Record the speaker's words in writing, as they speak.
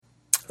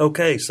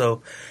Okay,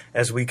 so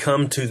as we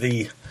come to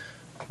the,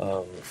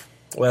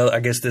 I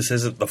guess this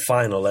isn't the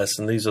final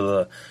lesson. These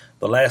are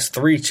the last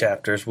three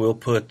chapters. We'll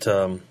put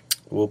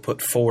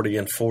 40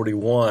 and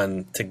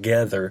 41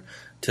 together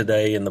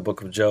today in the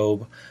book of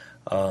Job.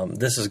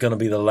 This is going to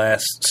be the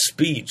last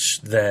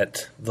speech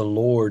that the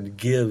Lord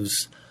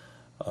gives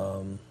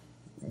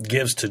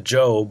to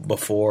Job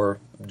before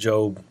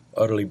Job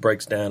utterly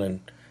breaks down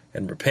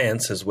and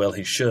repents, as well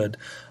he should.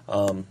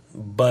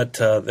 But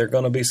there are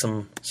going to be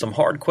some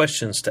hard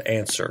questions to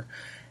answer,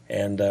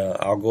 and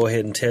I'll go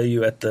ahead and tell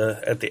you at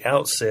the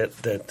outset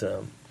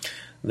that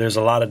there's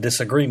a lot of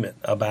disagreement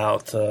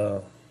about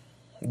the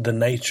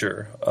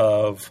nature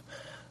of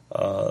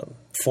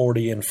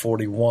 40 and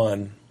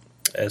 41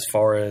 as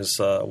far as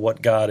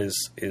what God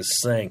is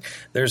saying.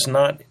 There's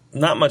not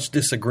much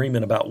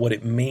disagreement about what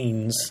it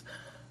means,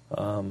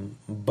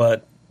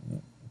 but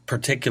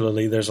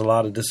particularly, there's a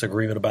lot of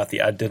disagreement about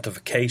the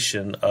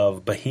identification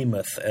of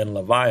Behemoth and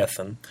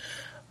Leviathan,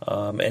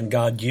 and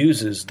God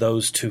uses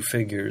those two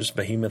figures,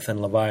 Behemoth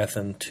and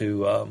Leviathan,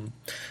 to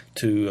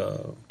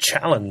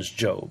challenge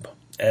Job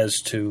as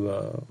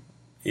to.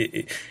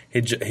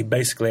 He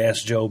basically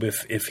asked Job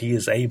if he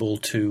is able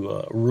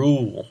to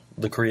rule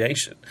the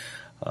creation.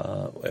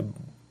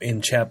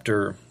 In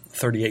chapter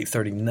 38,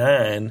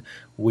 39,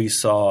 we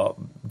saw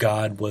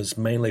God was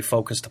mainly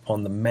focused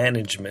upon the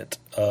management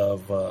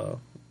of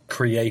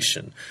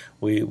creation.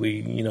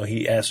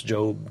 He asked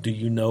Job, "Do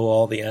you know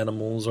all the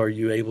animals? Are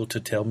you able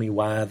to tell me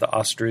why the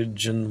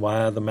ostrich and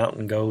why the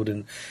mountain goat?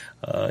 And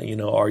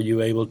are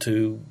you able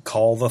to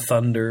call the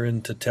thunder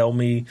and to tell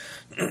me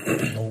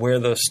where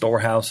the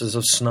storehouses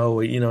of snow?"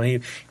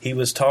 He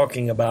was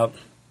talking about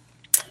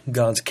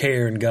God's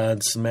care and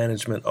God's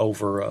management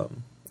over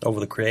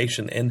the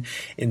creation. And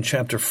in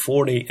chapter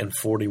 40 and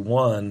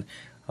 41,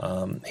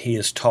 he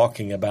is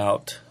talking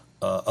about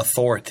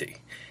authority.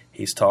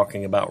 He's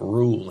talking about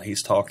rule.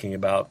 He's talking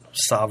about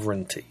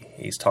sovereignty.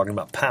 He's talking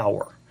about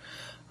power.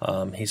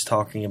 He's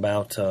talking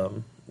about,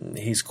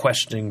 he's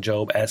questioning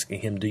Job,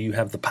 asking him, do you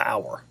have the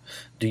power?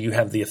 Do you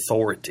have the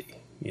authority?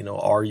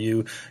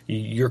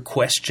 You're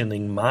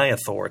questioning my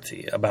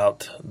authority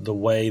about the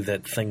way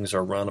that things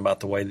are run, about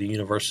the way the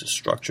universe is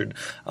structured.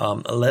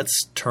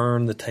 Let's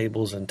turn the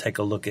tables and take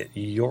a look at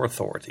your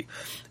authority.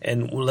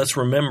 And let's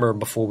remember,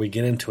 before we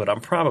get into it,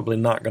 I'm probably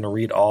not going to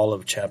read all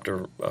of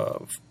chapter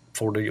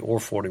 40 or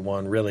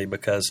 41, really,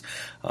 because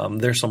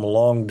there's some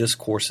long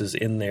discourses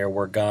in there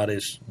where God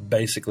is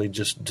basically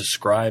just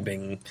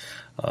describing,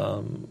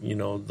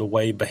 the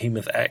way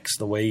Behemoth acts,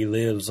 the way he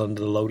lives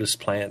under the lotus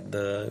plant,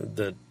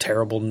 the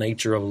terrible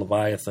nature of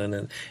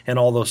Leviathan, and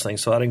all those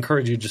things. So I'd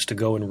encourage you just to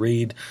go and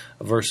read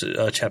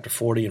chapter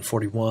 40 and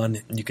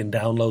 41. You can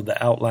download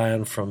the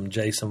outline from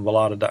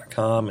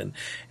jasonvallada.com,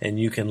 and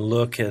you can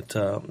look at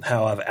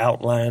how I've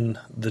outlined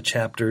the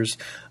chapters.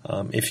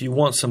 If you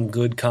want some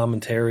good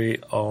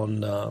commentary on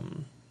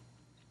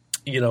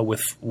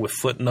with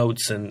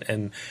footnotes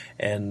and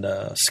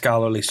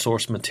scholarly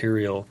source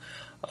material,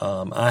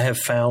 I have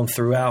found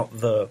throughout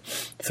the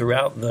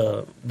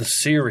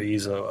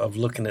series of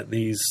looking at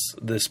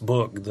this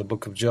book, the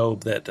Book of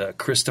Job, that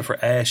Christopher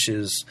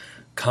Ash's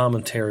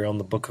commentary on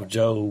the Book of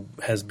Job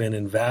has been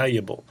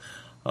invaluable.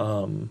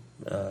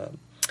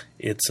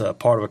 It's a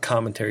part of a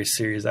commentary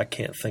series. I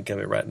can't think of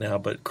it right now,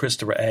 but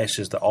Christopher Ash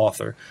is the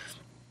author.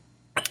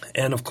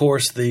 And, of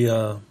course,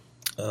 I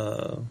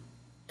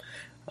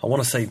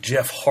want to say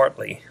Jeff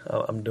Hartley.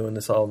 I'm doing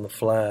this all on the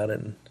fly,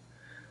 and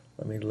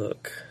let me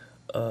look.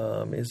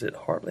 Is it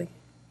Hartley?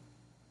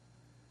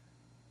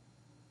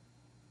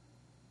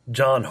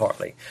 John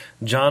Hartley.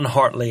 John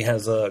Hartley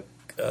has a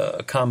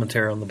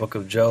commentary on the Book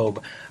of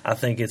Job. I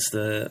think it's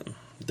the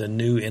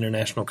New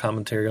International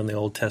Commentary on the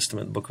Old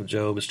Testament Book of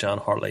Job. Is John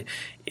Hartley.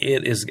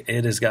 It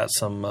has got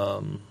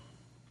some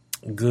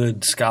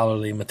good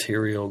scholarly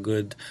material,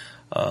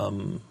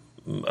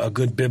 a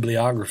good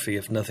bibliography,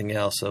 if nothing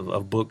else,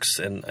 of books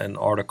and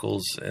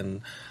articles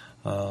and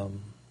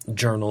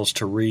journals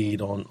to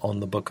read on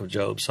the Book of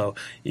Job. So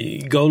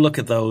you go look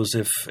at those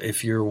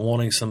if you're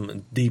wanting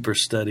some deeper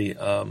study.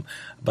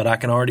 But I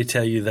can already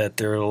tell you that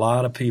there are a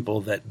lot of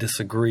people that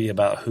disagree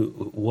about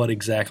what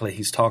exactly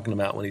he's talking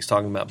about when he's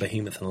talking about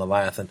Behemoth and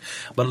Leviathan.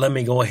 But let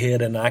me go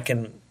ahead and I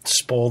can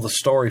spoil the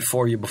story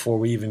for you before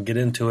we even get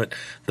into it.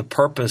 The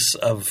purpose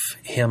of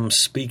him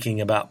speaking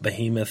about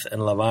Behemoth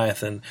and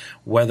Leviathan,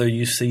 whether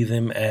you see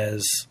them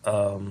as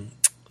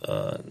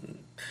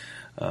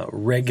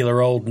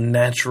regular old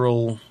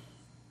natural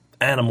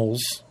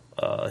animals,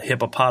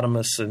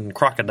 hippopotamus and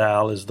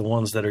crocodile is the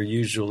ones that are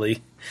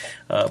usually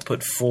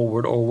put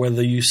forward, or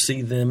whether you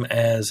see them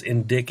as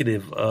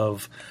indicative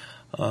of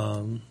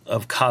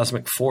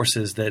cosmic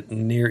forces that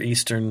Near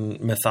Eastern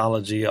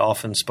mythology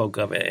often spoke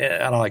of.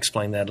 And I'll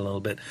explain that a little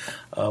bit.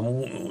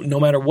 No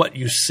matter what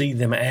you see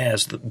them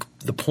as,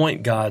 the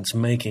point God's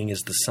making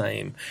is the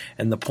same.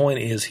 And the point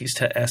is, he's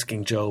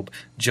asking Job,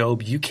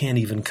 you can't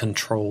even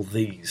control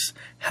these.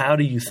 How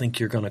do you think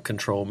you're going to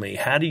control me?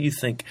 How do you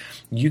think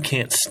you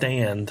can't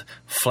stand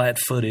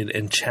flat-footed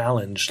and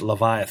challenge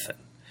Leviathan?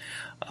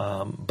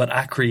 But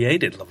I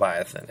created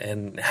Leviathan,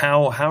 and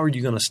how are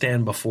you going to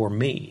stand before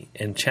me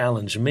and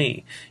challenge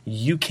me?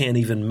 You can't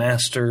even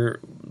master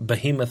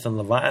Behemoth and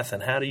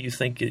Leviathan. How do you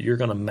think you're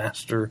going to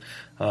master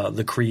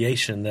the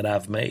creation that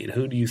I've made?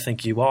 Who do you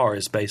think you are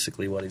is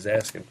basically what he's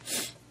asking.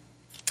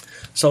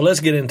 So let's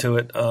get into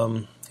it.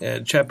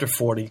 Chapter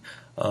 40,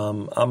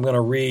 I'm going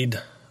to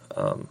read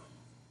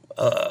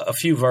a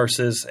few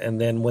verses, and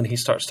then when he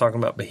starts talking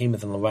about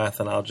Behemoth and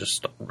Leviathan, I'll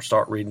just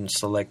start reading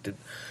selected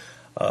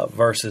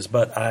verses.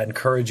 But I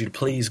encourage you to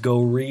please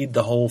go read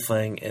the whole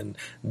thing and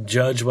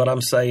judge what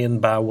I'm saying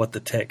by what the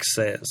text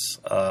says.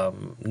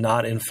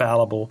 Not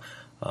infallible,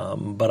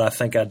 but I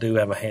think I do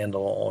have a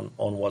handle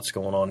on what's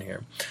going on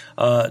here.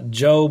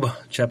 Job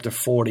chapter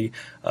 40,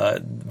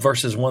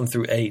 verses 1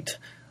 through 8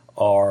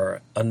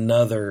 are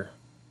another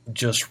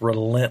just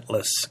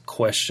relentless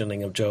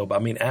questioning of Job. I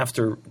mean,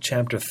 after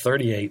chapter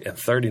 38 and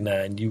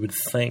 39, you would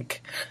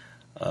think,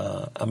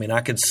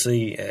 I could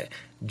see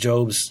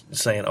Job's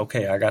saying,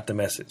 okay, I got the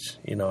message.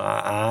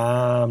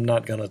 I'm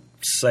not going to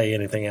say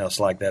anything else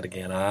like that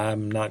again.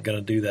 I'm not going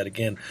to do that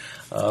again.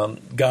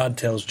 God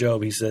tells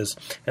Job, he says,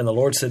 and the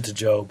Lord said to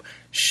Job,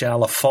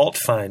 shall a fault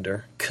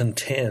finder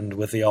contend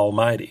with the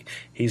Almighty?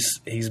 He's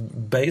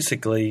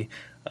basically...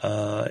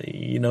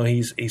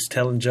 he's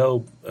telling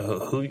Job,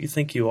 who you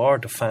think you are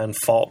to find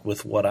fault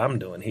with what I'm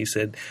doing? He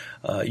said,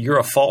 you're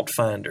a fault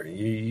finder.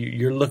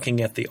 You're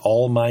looking at the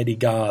Almighty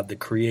God, the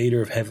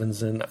creator of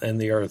heavens and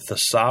the earth, the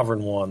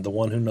sovereign one, the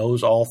one who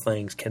knows all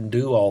things, can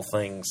do all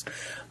things,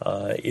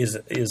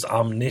 is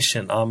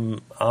omniscient,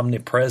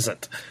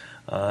 omnipresent,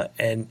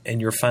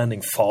 and you're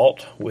finding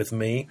fault with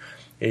me.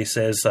 He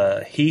says,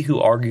 he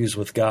who argues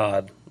with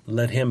God,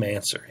 let him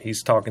answer.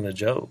 He's talking to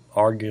Job,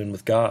 arguing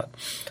with God.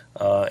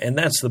 And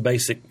that's the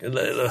basic.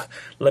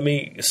 Let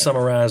me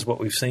summarize what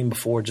we've seen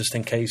before, just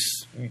in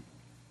case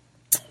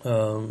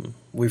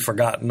we've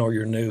forgotten or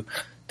you're new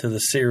to the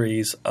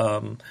series.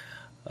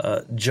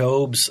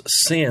 Job's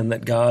sin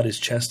that God is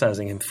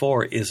chastising him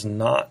for is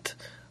not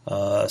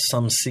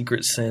some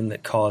secret sin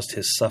that caused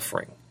his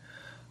suffering.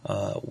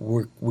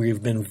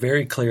 We've been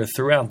very clear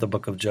throughout the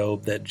book of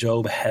Job that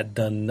Job had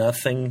done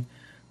nothing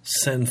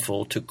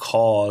sinful to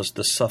cause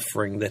the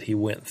suffering that he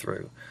went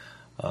through.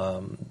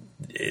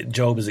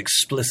 Job is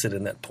explicit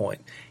in that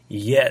point.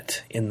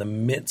 Yet, in the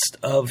midst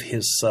of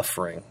his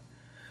suffering,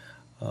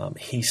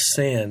 he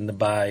sinned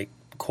by,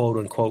 quote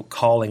unquote,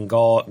 calling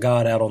God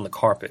out on the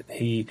carpet.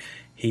 He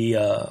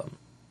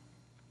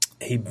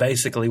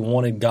basically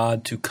wanted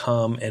God to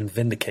come and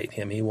vindicate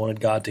him. He wanted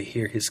God to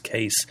hear his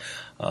case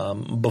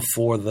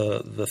before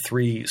the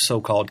three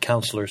so-called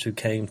counselors who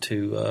came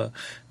to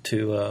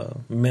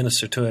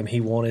minister to him. He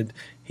wanted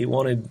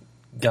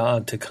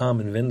God to come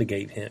and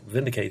vindicate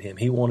him.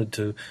 He wanted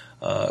to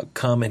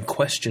come and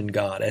question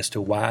God as to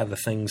why the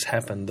things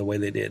happened the way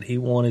they did. He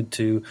wanted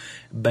to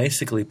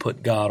basically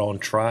put God on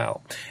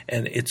trial.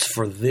 And it's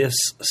for this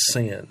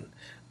sin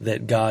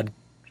that God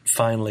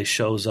finally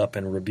shows up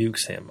and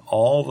rebukes him.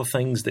 All the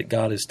things that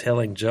God is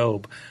telling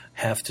Job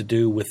have to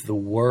do with the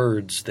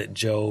words that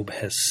Job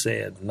has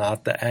said,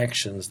 not the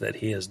actions that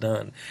he has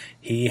done.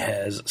 He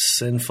has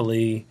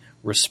sinfully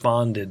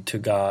responded to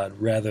God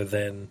rather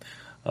than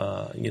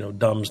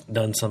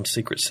done some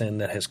secret sin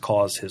that has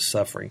caused his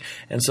suffering.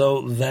 And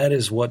so that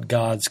is what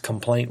God's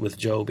complaint with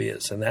Job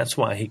is. And that's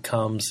why he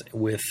comes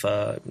with,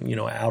 out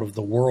of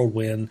the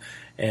whirlwind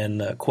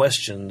and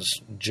questions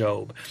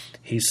Job.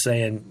 He's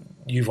saying,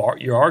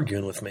 you're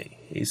arguing with me.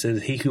 He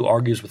says, he who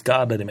argues with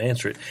God, let him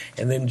answer it.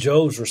 And then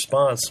Job's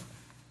response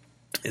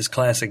is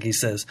classic. He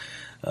says,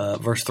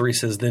 verse 3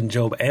 says, then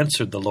Job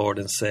answered the Lord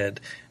and said,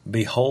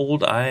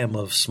 behold, I am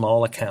of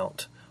small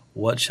account.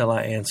 What shall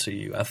I answer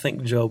you? I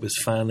think Job is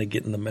finally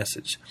getting the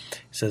message. He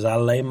says, I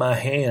lay my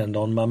hand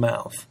on my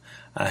mouth.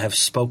 I have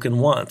spoken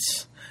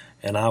once,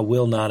 and I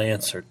will not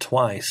answer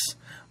twice,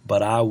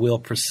 but I will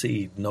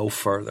proceed no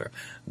further.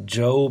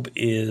 Job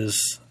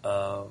is,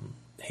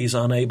 he's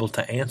unable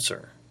to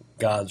answer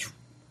God's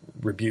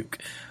rebuke.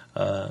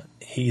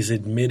 He's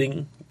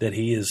admitting that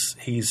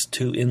he's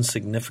too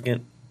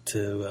insignificant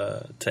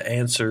to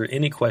answer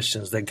any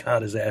questions that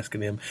God is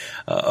asking him.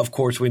 Of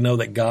course, we know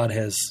that God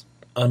has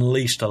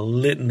unleashed a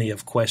litany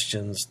of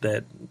questions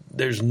that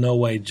there's no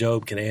way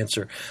Job can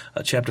answer.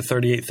 Chapter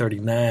 38,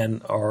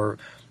 39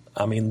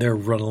 they're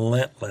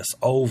relentless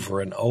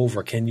over and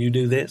over. Can you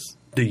do this?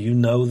 Do you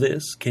know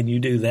this? Can you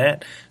do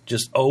that?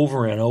 Just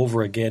over and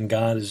over again,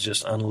 God has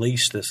just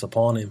unleashed this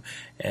upon him.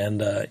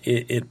 And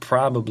you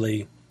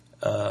probably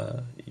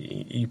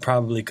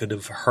could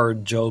have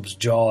heard Job's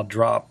jaw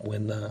drop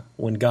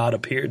when God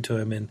appeared to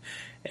him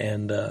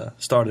and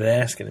started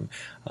asking him.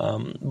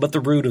 But the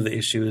root of the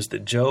issue is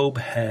that Job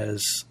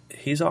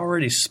he's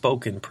already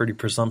spoken pretty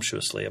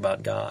presumptuously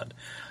about God.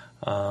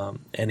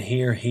 And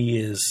here he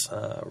is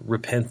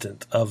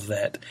repentant of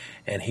that,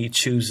 and he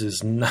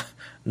chooses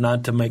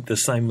not to make the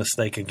same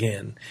mistake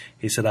again.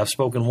 He said, I've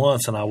spoken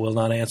once and I will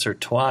not answer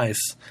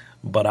twice,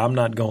 but I'm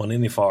not going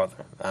any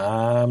farther.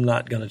 I'm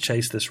not going to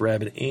chase this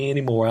rabbit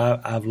anymore.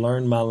 I've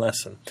learned my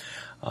lesson.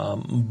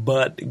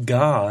 But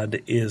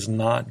God is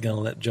not going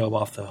to let Job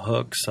off the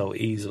hook so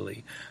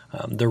easily.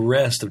 The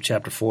rest of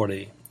chapter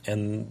 40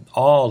 and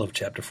all of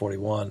chapter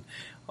 41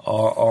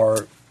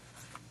 are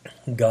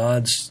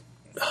God's.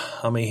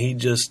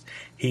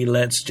 He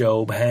lets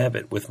Job have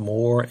it with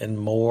more and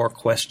more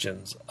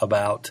questions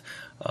about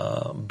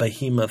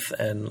Behemoth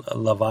and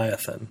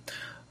Leviathan.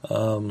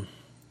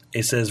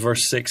 It says,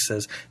 verse 6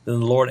 says, Then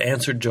the Lord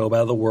answered Job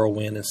out of the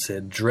whirlwind and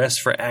said, Dress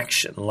for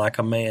action like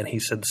a man. He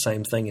said the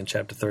same thing in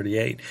chapter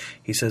 38.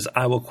 He says,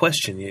 I will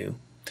question you,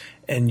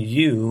 and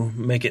you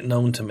make it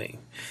known to me.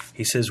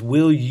 He says,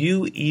 Will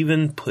you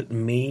even put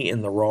me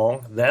in the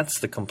wrong? That's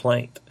the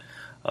complaint.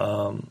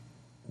 God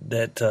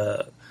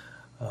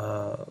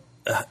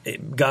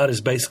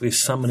is basically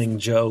summoning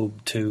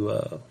Job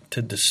to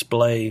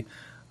display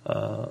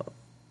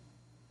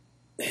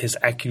his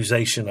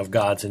accusation of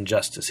God's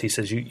injustice. He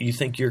says, you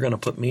think you're going to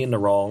put me in the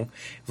wrong.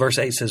 Verse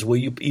 8 says, Will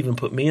you even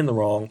put me in the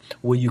wrong?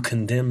 Will you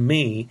condemn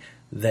me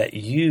that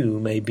you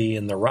may be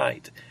in the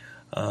right?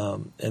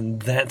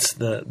 And that's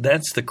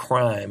the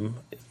crime,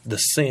 the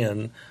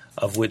sin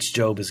of which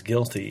Job is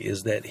guilty,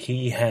 is that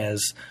he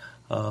has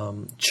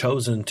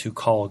chosen to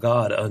call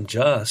God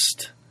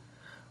unjust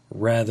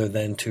rather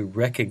than to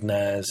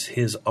recognize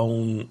his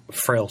own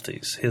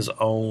frailties, his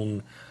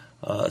own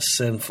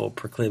sinful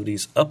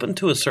proclivities. Up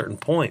until a certain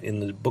point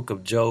in the book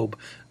of Job,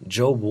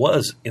 Job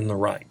was in the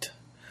right.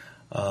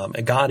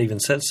 And God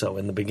even said so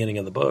in the beginning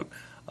of the book.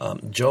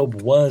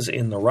 Job was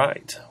in the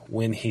right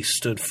when he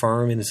stood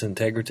firm in his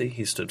integrity.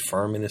 He stood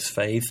firm in his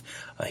faith.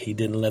 He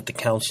didn't let the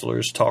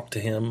counselors talk to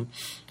him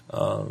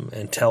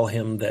and tell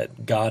him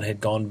that God had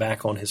gone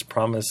back on his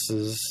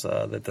promises,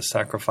 that the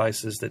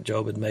sacrifices that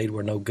Job had made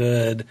were no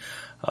good,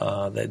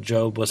 that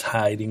Job was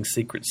hiding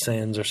secret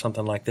sins or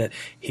something like that.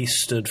 He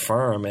stood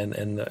firm,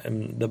 and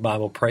the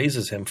Bible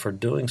praises him for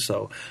doing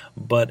so.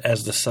 But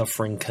as the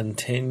suffering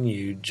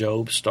continued,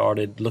 Job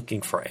started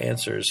looking for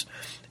answers,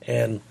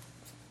 and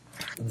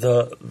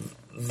the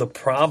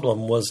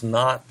problem was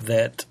not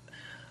that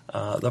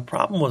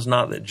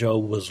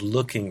Job was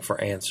looking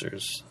for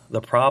answers.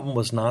 The problem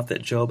was not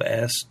that Job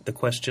asked the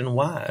question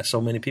why.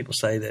 So many people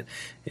say that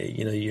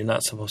you're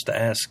not supposed to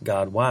ask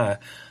God why.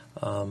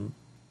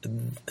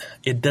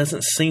 It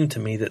doesn't seem to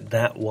me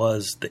that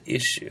was the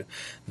issue.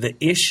 The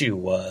issue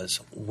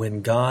was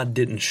when God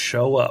didn't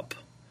show up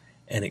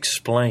and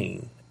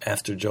explain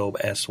after Job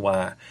asked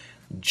why.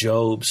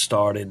 Job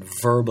started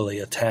verbally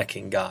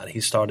attacking God. He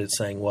started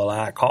saying, well,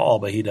 I call,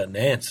 but he doesn't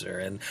answer.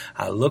 And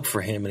I look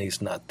for him, and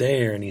he's not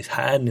there. And he's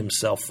hiding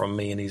himself from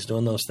me, and he's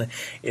doing those things.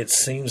 It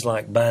seems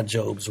like by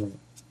Job's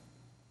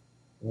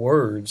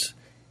words,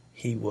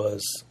 he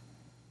was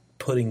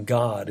putting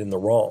God in the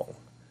wrong.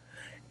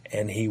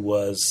 And he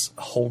was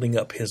holding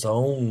up his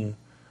own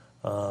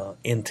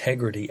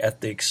integrity at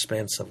the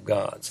expense of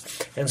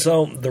God's. And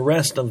so the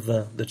rest of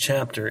the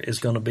chapter is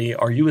going to be,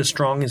 are you as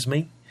strong as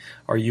me?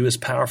 Are you as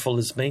powerful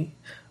as me?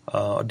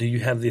 Do you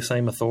have the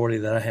same authority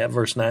that I have?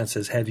 Verse 9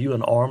 says, have you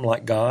an arm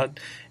like God?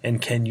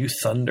 And can you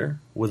thunder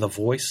with a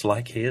voice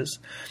like his?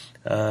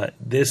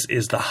 This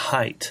is the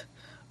height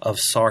of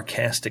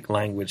sarcastic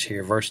language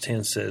here. Verse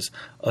 10 says,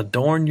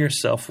 adorn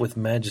yourself with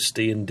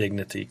majesty and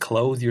dignity.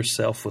 Clothe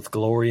yourself with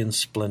glory and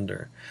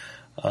splendor.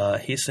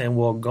 He's saying,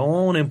 well, go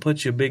on and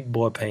put your big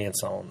boy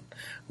pants on.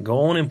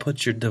 Go on and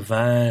put your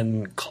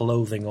divine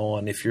clothing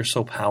on. If you're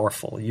so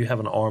powerful, you have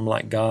an arm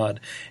like God,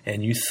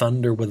 and you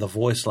thunder with a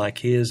voice like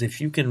his. If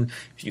you can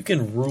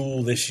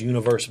rule this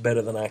universe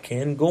better than I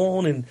can, go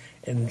on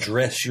and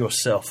dress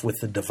yourself with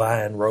the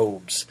divine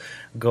robes.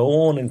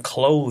 Go on and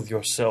clothe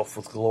yourself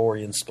with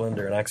glory and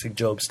splendor. And I see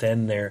Job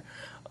standing there.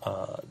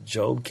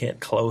 Job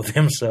can't clothe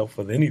himself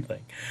with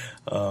anything.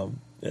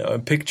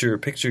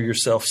 Picture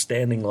yourself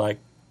standing like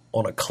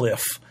on a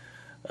cliff,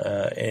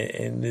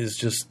 and is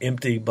just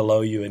empty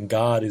below you, and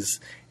God is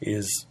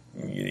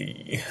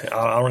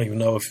I don't even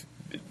know if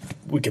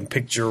we can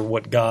picture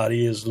what God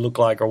look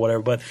like or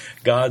whatever, but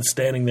God's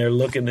standing there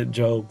looking at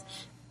Job,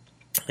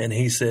 and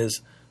he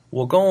says,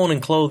 well, go on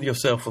and clothe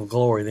yourself with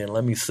glory then,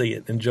 let me see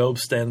it. And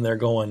Job's standing there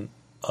going,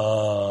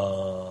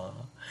 Now,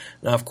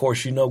 of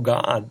course,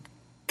 God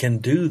can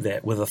do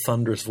that with a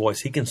thunderous voice.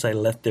 He can say,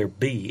 let there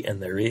be,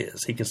 and there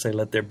is. He can say,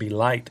 let there be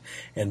light,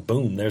 and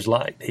boom, there's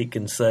light. He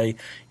can say,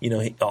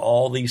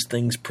 all these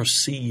things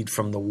proceed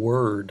from the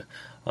word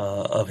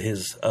of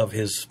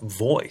his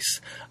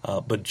voice.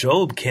 But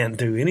Job can't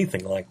do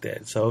anything like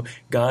that. So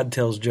God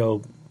tells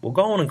Job, well,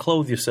 go on and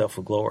clothe yourself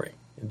with glory.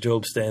 And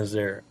Job stands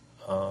there,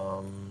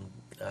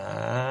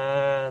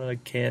 I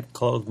can't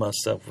clothe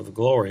myself with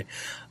glory.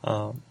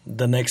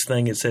 The next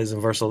thing it says in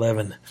verse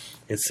 11,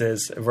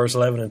 verse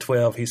 11 and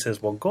 12, he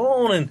says, well,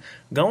 go on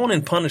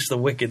and punish the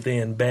wicked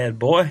then, bad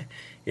boy.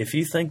 If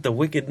you think the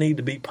wicked need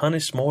to be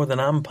punished more than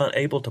I'm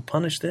able to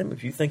punish them,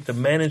 if you think the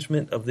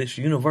management of this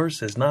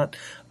universe is not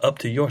up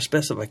to your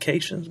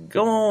specifications,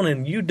 go on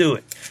and you do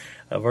it.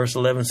 Verse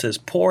 11 says,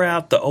 pour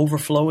out the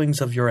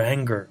overflowings of your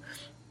anger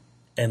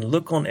and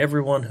look on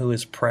everyone who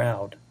is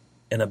proud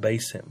and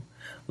abase him.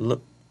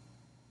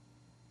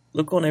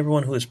 Look on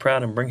everyone who is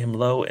proud and bring him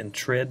low, and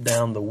tread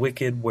down the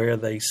wicked where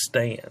they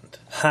stand.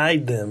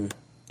 Hide them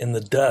in the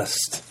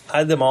dust.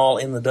 Hide them all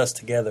in the dust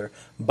together.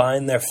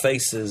 Bind their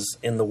faces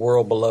in the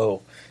world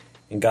below.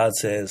 And God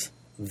says,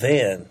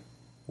 then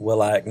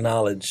will I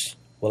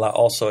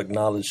also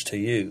acknowledge to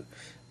you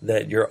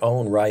that your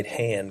own right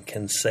hand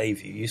can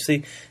save you. You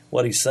see,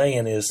 what he's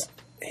saying is,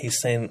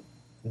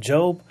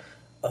 Job,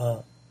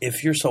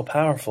 if you're so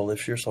powerful,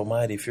 if you're so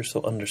mighty, if you're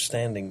so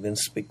understanding, then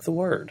speak the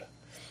word.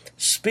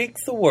 Speak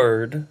the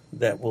word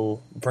that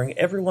will bring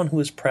everyone who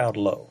is proud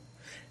low.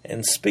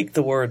 And speak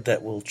the word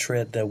that will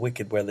tread the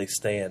wicked where they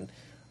stand.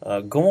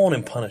 Go on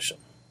and punish them.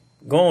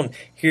 Go on.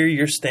 Here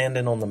you're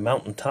standing on the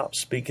mountaintop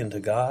speaking to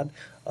God.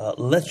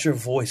 Let your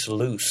voice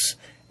loose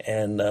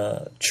and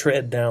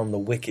tread down the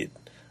wicked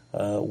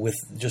with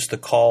just the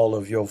call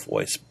of your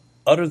voice.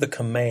 Utter the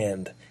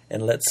command,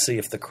 and let's see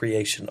if the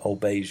creation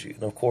obeys you.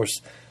 And of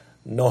course,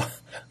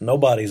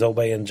 nobody's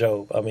obeying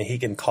Job. I mean, he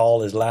can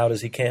call as loud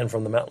as he can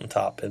from the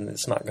mountaintop, and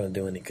it's not going to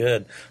do any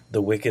good.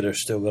 The wicked are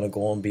still going to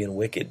go on being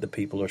wicked. The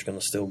people are going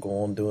to still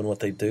go on doing what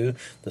they do.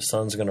 The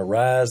sun's going to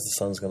rise. The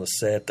sun's going to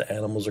set. The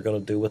animals are going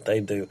to do what they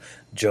do.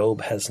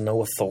 Job has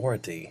no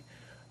authority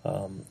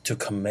to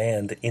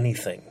command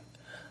anything.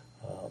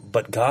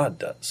 But God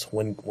does.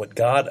 When what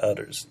God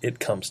utters, it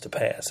comes to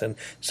pass. And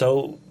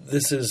so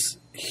this is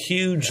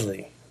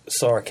hugely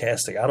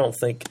sarcastic. I don't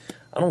think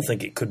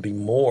it could be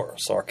more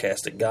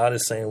sarcastic. God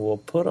is saying, well,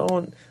 put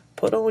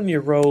on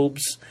your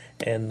robes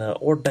and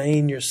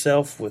ordain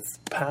yourself with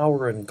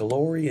power and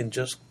glory and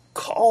just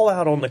call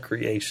out on the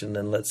creation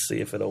and let's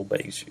see if it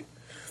obeys you.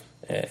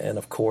 And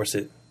of course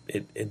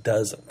it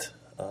doesn't.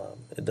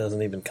 It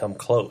doesn't even come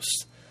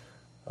close.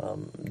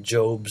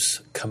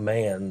 Job's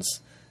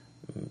commands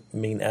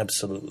mean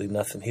absolutely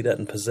nothing. He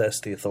doesn't possess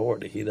the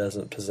authority. He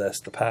doesn't possess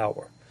the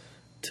power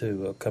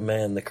to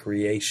command the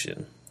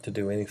creation to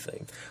do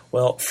anything.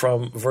 Well,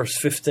 from verse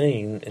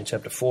 15 in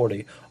chapter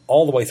 40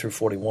 all the way through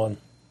 41,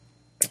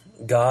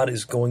 God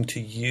is going to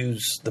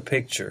use the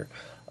picture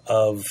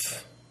of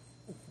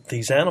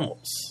these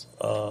animals,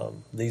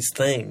 these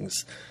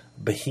things,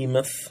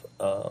 Behemoth,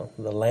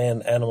 the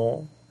land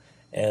animal,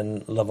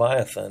 and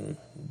Leviathan,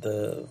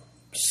 the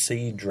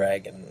sea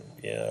dragon,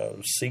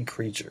 sea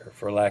creature,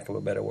 for lack of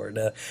a better word.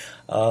 Now,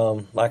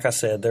 like I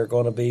said, there are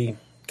going to be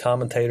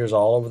commentators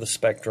all over the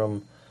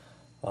spectrum,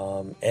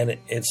 and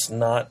it's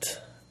not,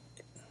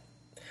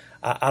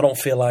 I don't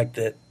feel like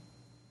that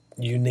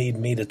you need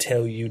me to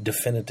tell you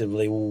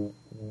definitively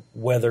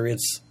whether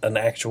it's an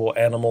actual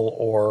animal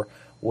or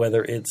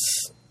whether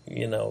it's,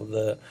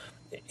 the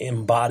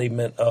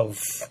embodiment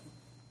of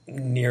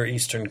Near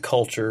Eastern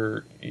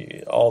culture,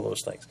 all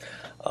those things.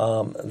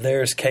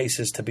 There's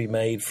cases to be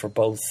made for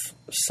both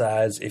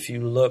sides. If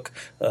you look,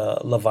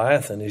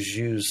 Leviathan is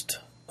used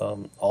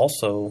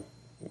also,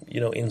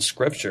 in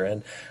Scripture,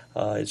 and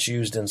it's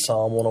used in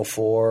Psalm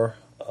 104.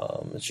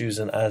 It's used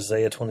in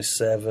Isaiah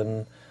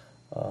 27,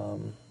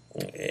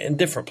 in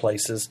different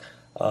places.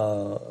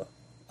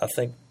 I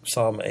think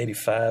Psalm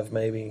 85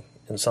 maybe,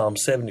 and Psalm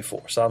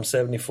 74. Psalm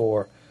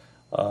 74,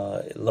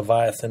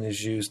 Leviathan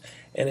is used.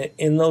 And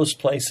in those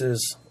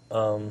places,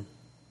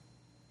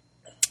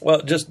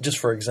 just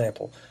for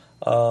example,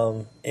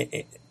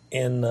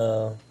 in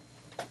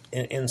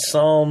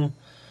Psalm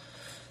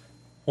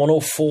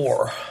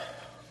 104,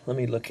 let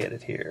me look at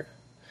it here.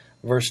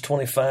 Verse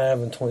 25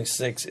 and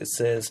 26, it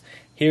says,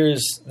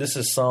 this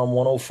is Psalm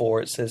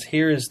 104, it says,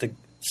 here is the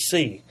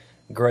sea,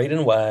 great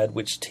and wide,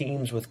 which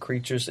teems with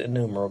creatures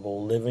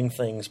innumerable, living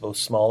things both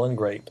small and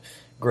great.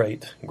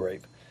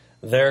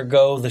 There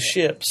go the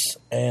ships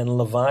and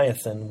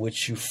Leviathan,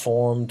 which you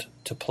formed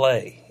to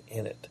play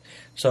in it.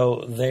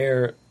 So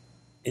they're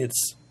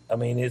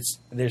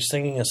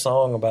singing a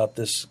song about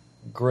this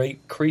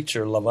great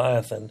creature,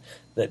 Leviathan,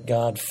 that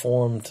God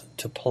formed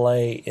to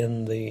play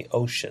in the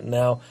ocean.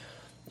 Now,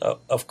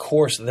 of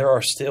course, there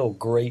are still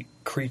great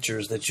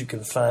creatures that you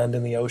can find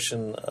in the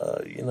ocean.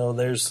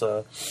 There's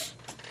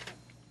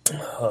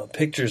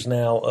pictures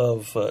now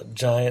of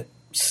giant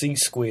sea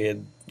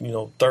squid,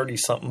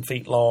 30-something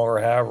feet long or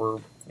however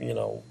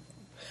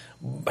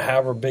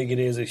big it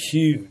is. It's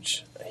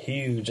huge.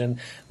 And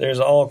there's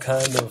all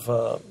kind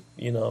of,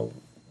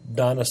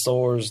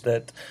 dinosaurs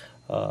that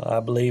I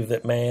believe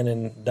that man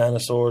and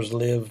dinosaurs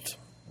lived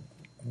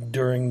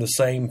during the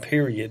same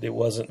period. It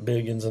wasn't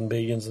billions and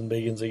billions and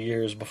billions of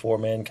years before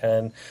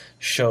mankind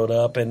showed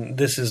up. And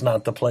this is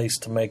not the place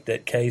to make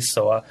that case.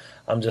 So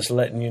I'm just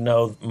letting you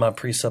know my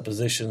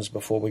presuppositions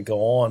before we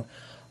go on.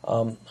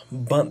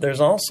 But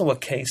there's also a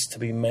case to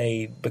be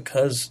made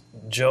because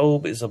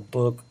Job is a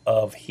book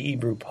of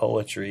Hebrew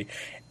poetry,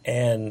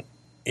 and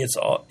it's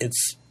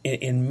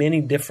in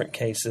many different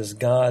cases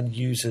God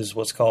uses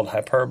what's called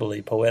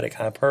hyperbole, poetic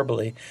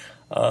hyperbole,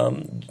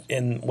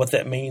 and what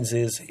that means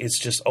is it's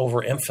just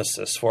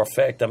overemphasis for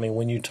effect. I mean,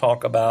 when you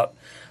talk about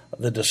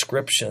the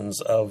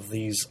descriptions of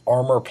these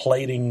armor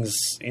platings,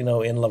 in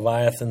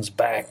Leviathan's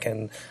back,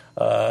 and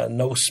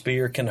no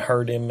spear can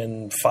hurt him,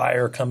 and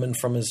fire coming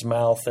from his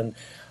mouth, and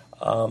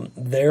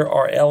There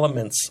are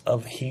elements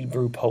of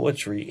Hebrew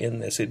poetry in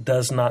this. It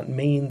does not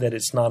mean that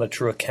it's not a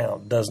true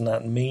account. Does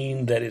not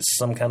mean that it's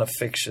some kind of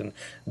fiction.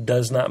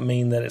 Does not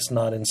mean that it's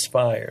not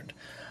inspired.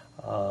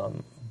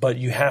 But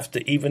you have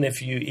to, even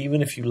if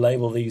you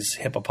label these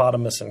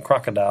hippopotamus and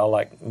crocodile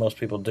like most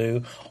people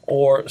do,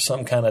 or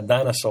some kind of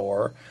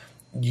dinosaur,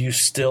 you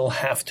still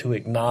have to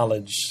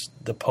acknowledge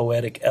the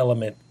poetic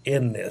element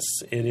in this.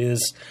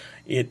 It's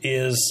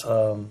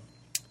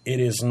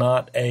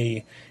not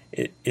a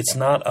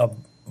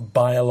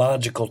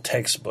biological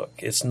textbook.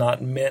 It's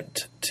not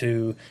meant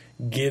to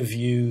give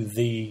you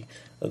the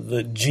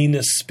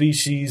genus,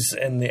 species,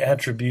 and the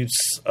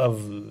attributes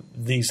of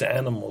these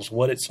animals.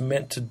 What it's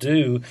meant to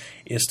do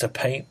is to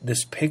paint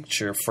this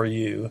picture for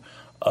you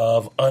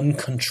of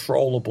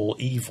uncontrollable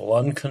evil,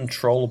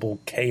 uncontrollable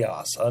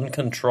chaos,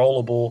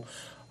 uncontrollable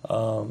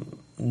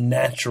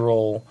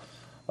natural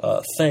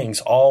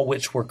things, all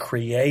which were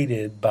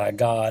created by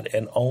God,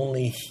 and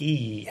only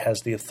He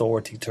has the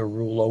authority to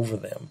rule over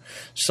them.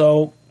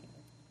 So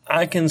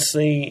I can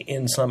see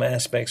in some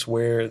aspects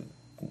where,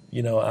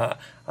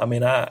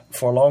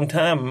 for a long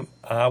time,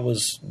 I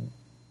was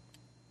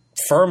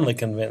firmly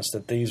convinced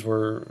that these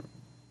were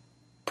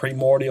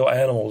primordial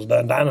animals,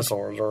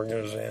 dinosaurs, or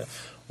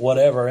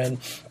whatever, and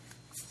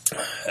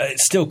it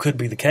still could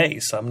be the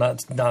case. I'm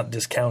not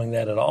discounting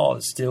that at all.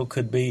 It still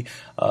could be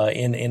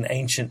in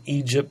ancient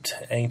Egypt,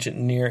 ancient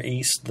Near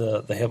East.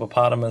 The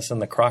hippopotamus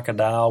and the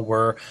crocodile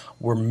were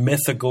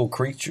mythical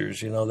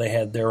creatures. They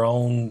had their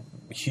own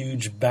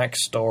huge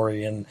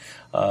backstory, and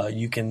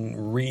you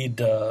can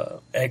read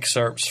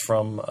excerpts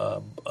from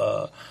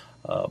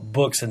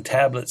books and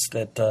tablets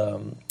that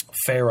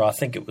Pharaoh, I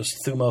think it was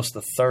Thumos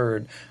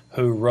III,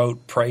 who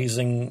wrote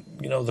praising,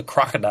 the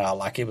crocodile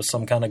like it was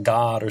some kind of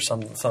god or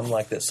something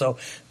like that. So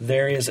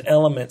there is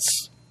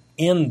elements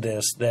in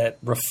this that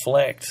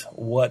reflect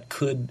what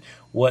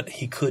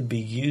he could be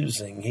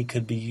using. He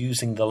could be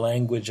using the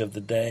language of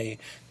the day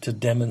to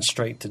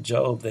demonstrate to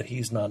Job that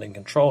he's not in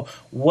control.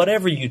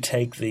 Whatever you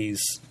take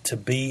these to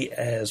be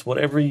as,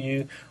 whatever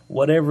you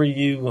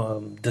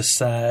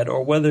decide,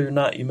 or whether or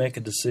not you make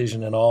a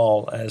decision at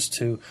all as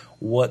to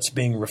what's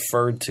being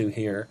referred to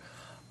here,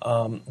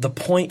 the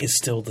point is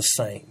still the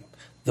same.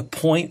 The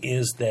point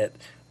is that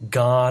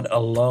God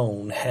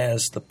alone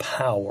has the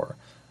power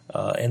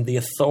and the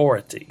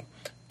authority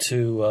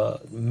to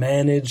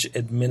manage,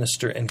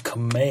 administer, and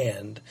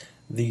command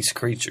these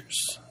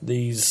creatures,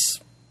 these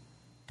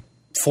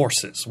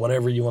forces,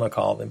 whatever you want to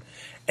call them.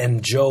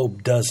 And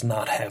Job does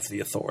not have the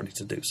authority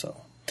to do so.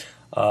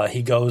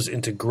 He goes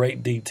into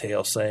great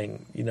detail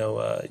saying,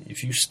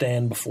 if you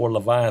stand before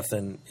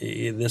Leviathan,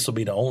 this will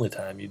be the only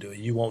time you do it.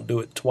 You won't do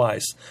it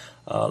twice.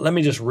 Let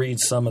me just read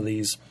some of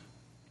these,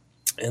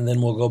 and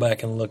then we'll go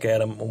back and look at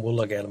them, and we'll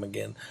look at them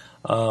again.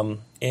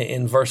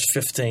 In verse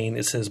 15,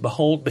 it says,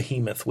 "Behold,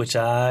 Behemoth, which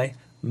I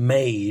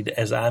made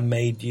as I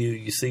made you."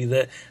 You see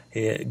that?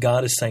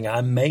 God is saying,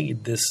 I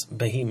made this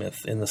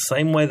behemoth in the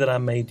same way that I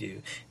made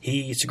you.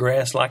 He eats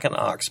grass like an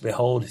ox.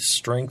 Behold, his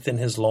strength in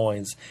his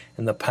loins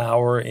and the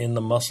power in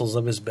the muscles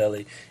of his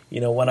belly.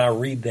 When I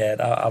read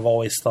that, I've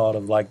always thought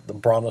of like the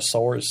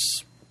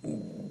brontosaurus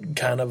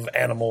kind of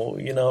animal,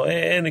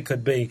 and it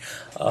could be.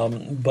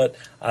 But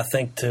I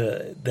think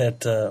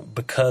that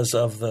because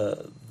of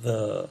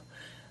the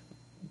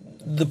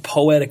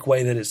poetic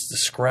way that it's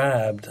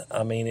described,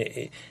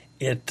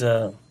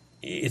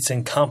 it's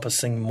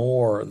encompassing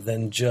more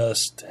than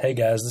just, hey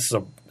guys, this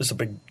is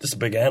a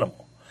big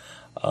animal.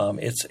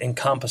 It's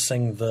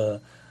encompassing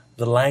the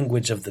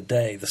language of the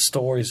day, the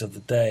stories of the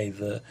day,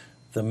 the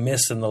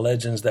myths and the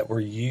legends that were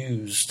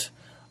used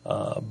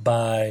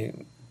by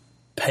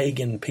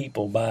pagan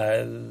people,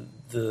 by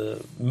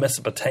the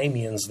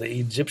Mesopotamians, the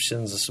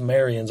Egyptians, the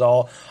Sumerians.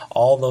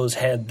 All those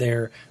had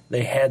their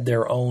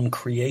own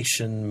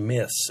creation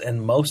myths,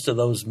 and most of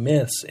those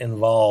myths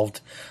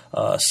involved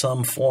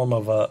some form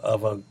of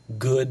a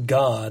good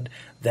god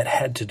that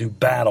had to do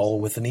battle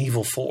with an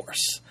evil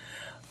force.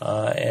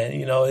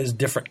 And there's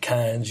different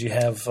kinds. You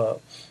have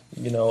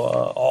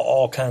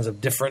all kinds of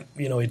different,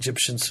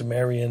 Egyptian,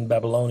 Sumerian,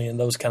 Babylonian,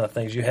 those kind of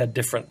things. You had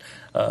different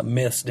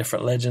myths,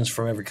 different legends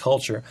from every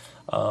culture,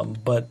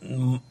 but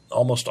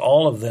almost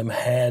all of them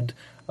had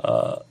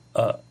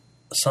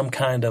some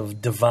kind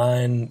of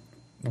divine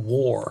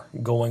war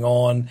going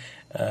on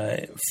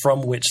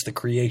from which the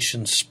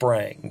creation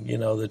sprang.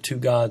 The two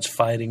gods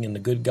fighting and the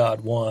good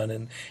God won,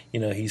 and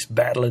he's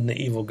battling the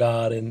evil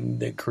god, and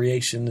the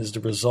creation is the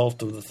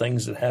result of the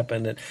things that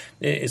happened. And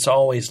it's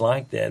always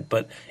like that.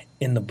 But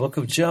in the book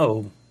of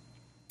Job,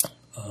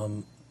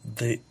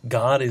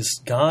 God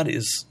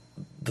is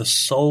the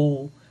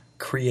sole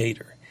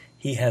creator.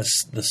 He has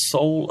the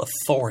sole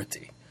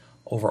authority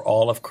over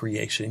all of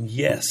creation.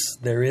 Yes,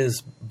 there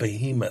is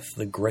Behemoth,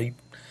 the great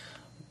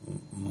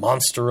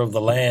monster of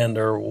the land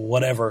or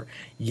whatever.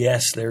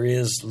 Yes, there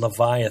is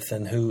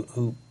Leviathan,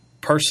 who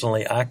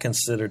personally I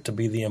consider to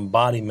be the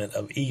embodiment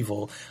of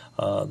evil,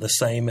 the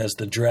same as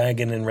the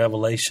dragon in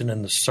Revelation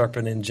and the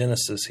serpent in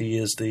Genesis. He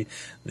is the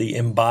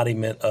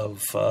embodiment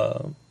of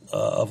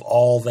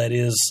all that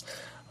is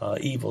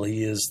evil.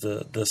 He is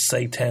the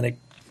satanic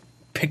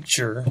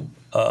picture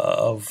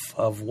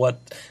of what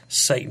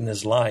Satan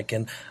is like.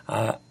 And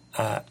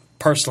I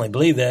personally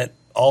believe that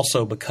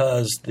also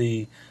because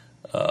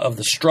of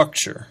the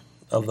structure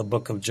of the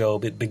book of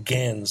Job. It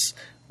begins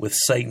with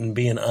Satan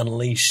being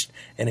unleashed,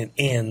 and it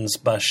ends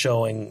by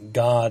showing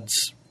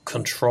God's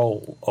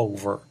control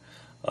over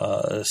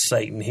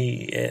Satan.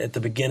 At the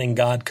beginning,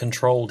 God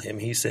controlled him.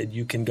 He said,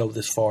 "You can go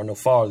this far, no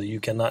farther. You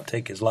cannot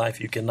take his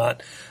life. You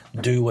cannot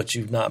do what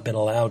you've not been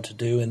allowed to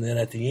do." And then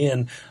at the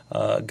end,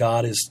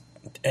 God is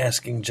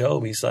asking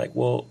Job, he's like,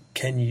 "Well,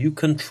 can you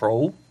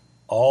control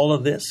all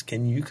of this?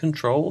 Can you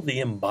control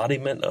the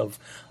embodiment of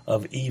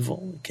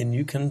evil? Can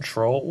you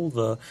control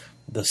the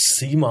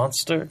sea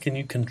monster? Can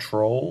you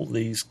control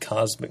these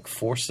cosmic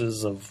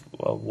forces of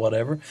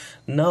whatever?"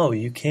 No,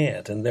 you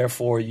can't. And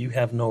therefore, you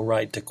have no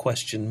right to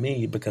question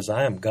me, because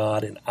I am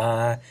God and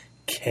I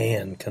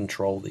can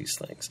control these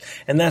things.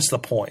 And that's the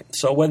point.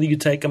 So whether you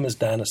take them as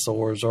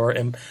dinosaurs or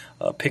in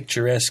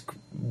picturesque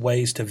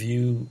ways to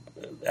view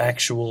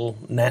actual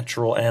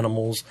natural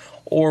animals,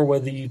 or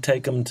whether you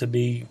take them to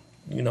be,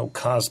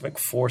 cosmic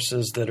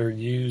forces that are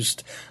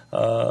used,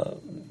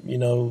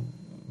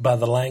 by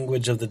the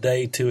language of the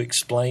day to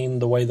explain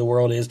the way the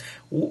world is.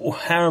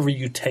 However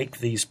you take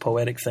these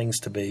poetic things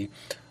to be,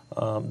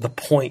 the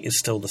point is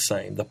still the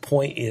same. The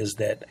point is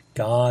that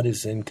God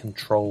is in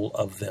control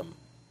of them,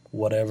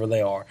 whatever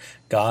they are.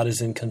 God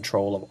is in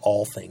control of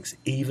all things,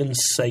 even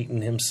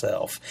Satan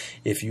himself.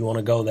 If you want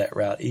to go that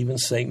route, even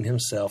Satan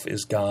himself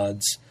is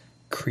God's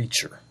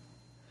creature.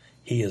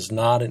 He is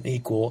not an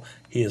equal.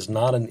 He is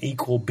not an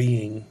equal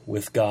being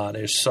with God.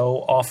 There's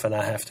so often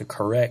I have to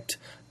correct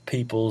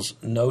people's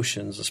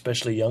notions,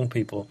 especially young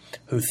people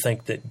who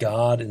think that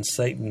God and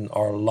Satan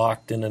are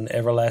locked in an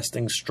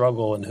everlasting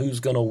struggle, and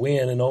who's going to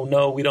win, and oh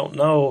no, we don't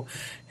know.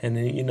 And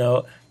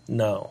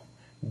no.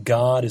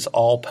 God is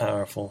all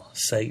powerful.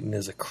 Satan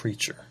is a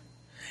creature.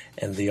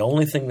 And the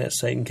only thing that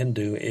Satan can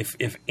do,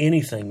 if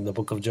anything, the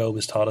book of Job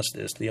has taught us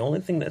this, the only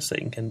thing that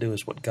Satan can do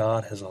is what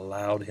God has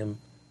allowed him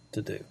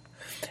to do.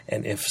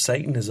 And if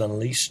Satan is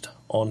unleashed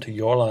onto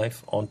your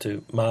life,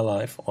 onto my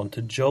life,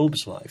 onto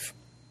Job's life,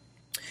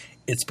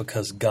 it's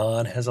because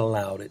God has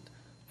allowed it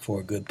for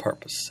a good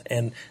purpose.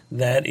 And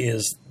that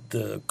is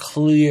the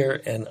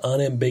clear and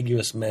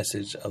unambiguous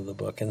message of the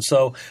book. And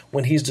so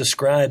when he's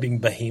describing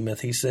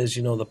Behemoth, he says,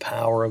 the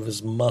power of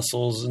his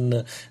muscles,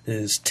 and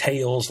his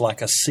tail's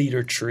like a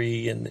cedar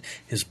tree, and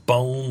his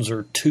bones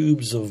are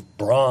tubes of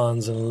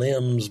bronze, and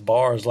limbs,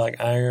 bars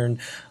like iron.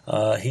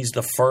 He's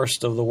the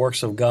first of the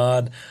works of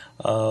God.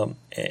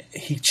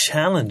 He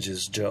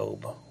challenges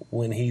Job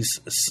when he's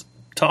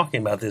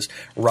talking about this.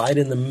 Right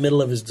in the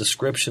middle of his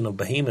description of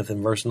Behemoth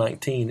in verse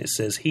 19, it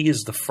says, "He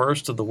is the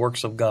first of the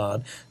works of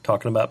God,"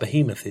 talking about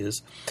Behemoth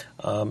is.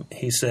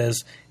 He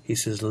says,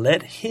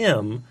 "Let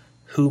him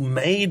who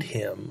made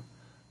him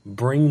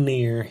bring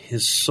near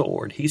his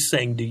sword." He's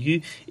saying,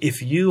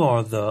 if you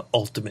are the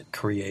ultimate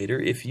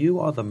creator, if you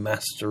are the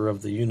master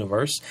of the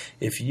universe,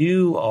 if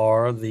you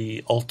are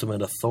the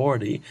ultimate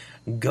authority,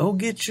 go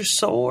get your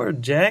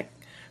sword, Jack.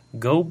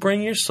 Go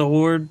bring your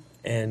sword.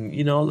 And,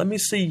 let me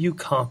see you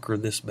conquer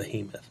this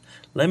Behemoth.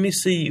 Let me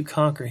see you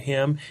conquer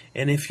him.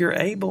 And if you're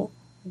able,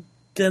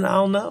 then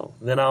I'll know.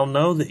 Then I'll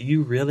know that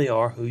you really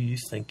are who you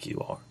think you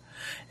are.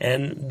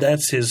 And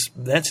that's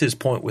his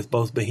point with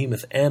both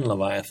Behemoth and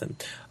Leviathan.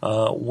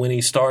 When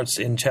he starts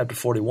in chapter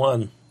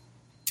 41,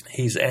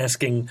 he's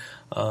asking,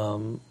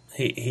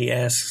 he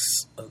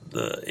asks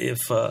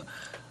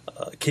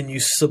can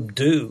you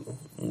subdue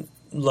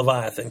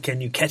Leviathan? Can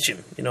you catch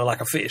him,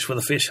 like a fish with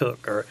a fish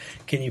hook? Or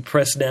can you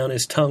press down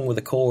his tongue with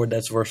a cord?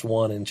 That's verse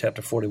 1 in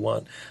chapter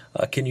 41.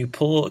 Can you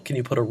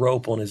put a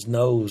rope on his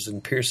nose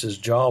and pierce his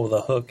jaw with a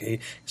hook? He's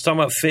talking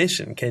about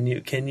fishing. Can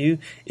you,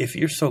 if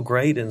you're so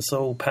great and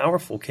so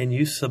powerful, can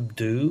you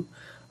subdue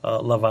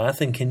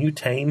Leviathan? Can you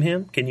tame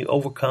him? Can you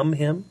overcome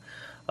him?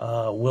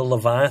 Will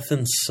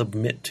Leviathan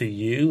submit to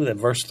you? That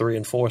verse 3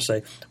 and 4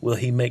 say, will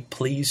he make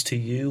pleas to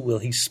you? Will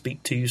he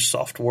speak to you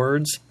soft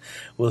words?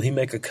 Will he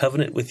make a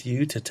covenant with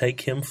you to take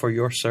him for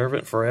your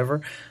servant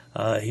forever?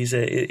 He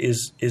said,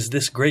 is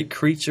this great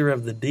creature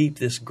of the deep,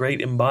 this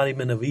great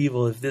embodiment of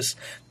evil, if this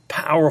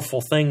powerful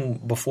thing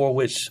before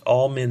which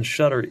all men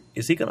shudder,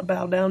 is he going to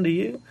bow down to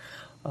you?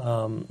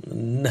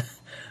 The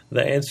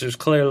answer is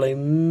clearly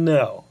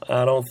no.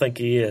 I don't think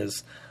he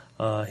is.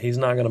 He's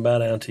not going to bow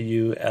down to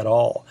you at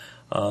all.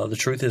 The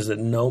truth is that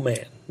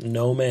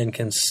no man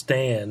can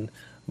stand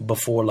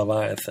before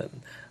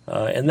Leviathan.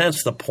 And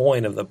that's the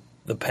point of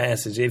the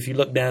passage. If you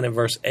look down at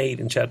verse 8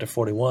 in chapter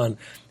 41,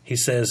 he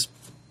says,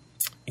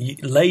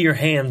 lay your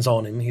hands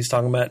on him. He's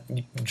talking about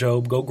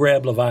Job. Go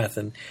grab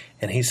Leviathan.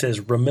 And he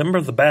says,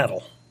 remember the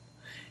battle.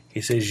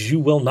 He says, you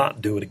will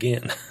not do it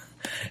again.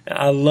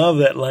 I love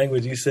that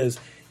language. He says,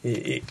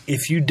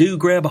 if you do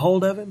grab a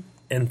hold of him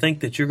and think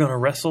that you're going to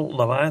wrestle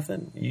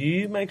Leviathan,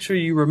 you make sure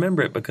you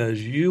remember it,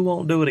 because you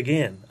won't do it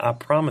again. I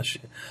promise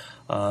you.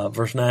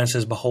 Verse 9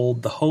 says,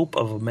 behold, the hope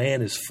of a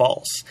man is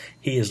false.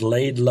 He is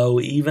laid low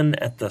even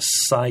at the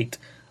sight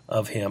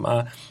of him.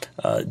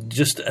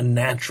 Just a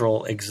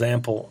natural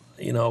example.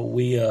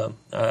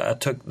 I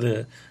took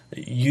the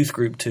youth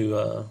group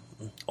to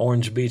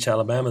Orange Beach,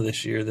 Alabama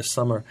this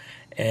summer,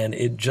 and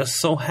it just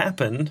so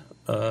happened,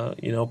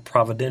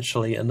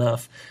 providentially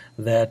enough,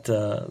 that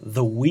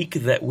the week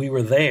that we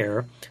were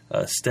there,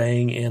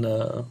 staying in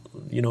a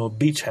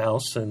beach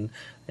house and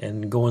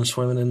going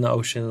swimming in the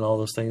ocean and all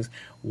those things,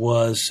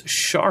 was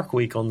Shark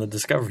Week on the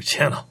Discovery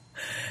Channel.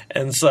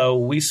 And so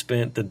we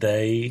spent the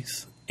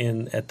days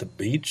at the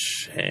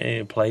beach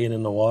and playing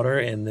in the water,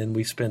 and then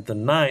we spent the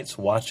nights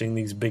watching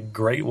these big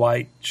great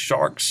white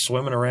sharks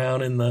swimming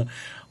around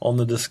on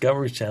the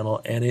Discovery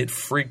Channel, and it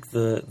freaked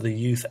the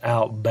youth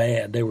out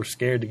bad. They were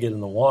scared to get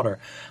in the water.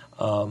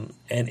 And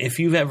if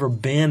you've ever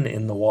been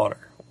in the water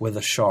with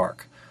a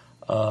shark,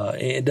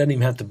 it doesn't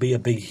even have to be a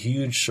big,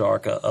 huge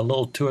shark. A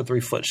little 2 or 3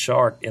 foot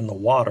shark in the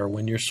water,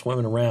 when you're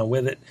swimming around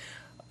with it,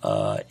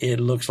 it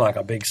looks like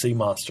a big sea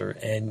monster,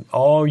 and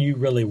all you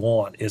really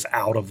want is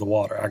out of the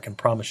water, I can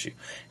promise you.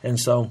 And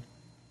so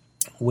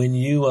when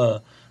you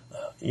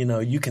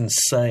can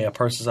say, a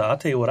person says, I'll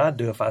tell you what I'd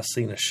do if I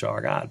seen a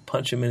shark. I'd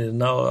punch him in his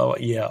nose. Oh,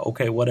 yeah,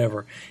 okay,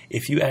 whatever.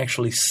 If you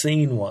actually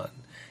seen one,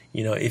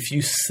 if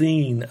you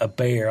seen a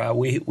bear,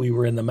 we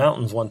were in the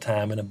mountains one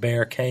time, and a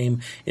bear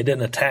came. It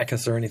didn't attack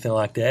us or anything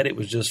like that. It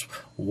was just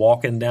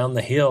walking down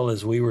the hill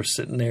as we were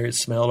sitting there. It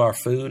smelled our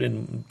food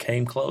and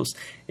came close.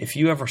 If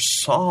you ever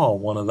saw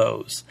one of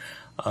those,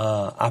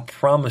 I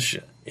promise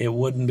you,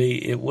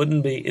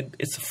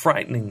 it's a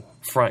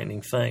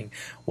frightening thing.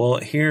 Well,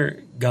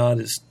 here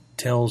God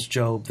tells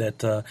Job that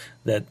the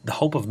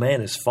hope of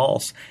man is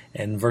false,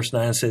 and verse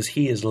 9 says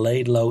he is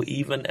laid low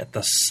even at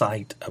the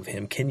sight of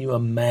him. Can you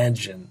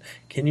imagine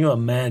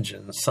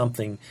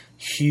something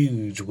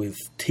huge with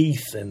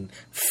teeth and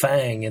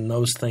fang and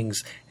those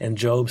things, and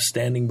Job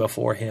standing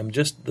before him?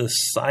 Just the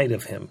sight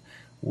of him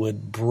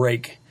would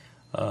break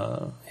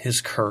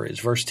his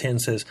courage. Verse 10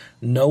 says,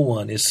 no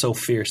one is so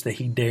fierce that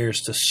he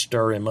dares to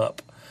stir him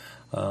up.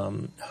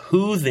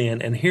 Who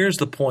then, and here's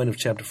the point of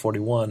chapter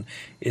 41,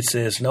 it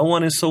says, no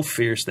one is so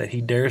fierce that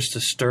he dares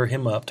to stir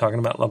him up, talking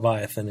about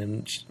Leviathan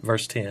in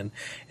verse 10.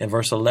 And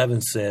verse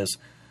 11 says,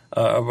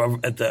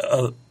 at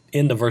the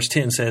end of verse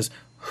 10 says,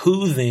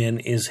 who then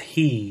is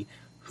he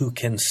who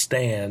can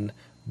stand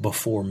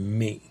before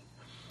me?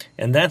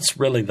 And that's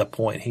really the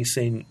point. He's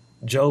saying,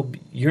 Job,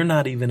 you're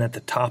not even at the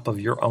top of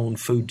your own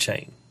food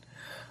chain.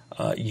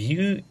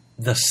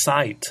 The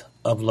sight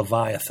of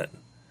Leviathan,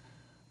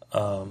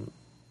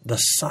 the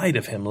sight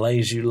of him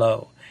lays you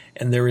low,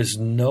 and there is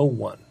no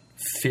one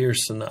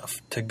fierce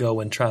enough to go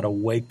and try to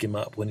wake him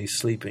up when he's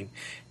sleeping.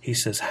 He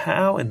says,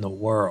 how in the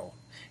world,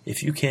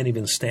 if you can't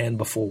even stand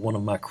before one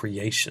of my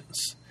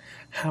creations,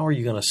 how are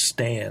you going to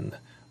stand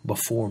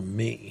before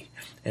me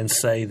and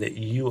say that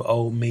you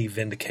owe me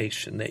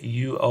vindication, that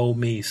you owe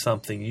me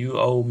something, you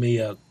owe me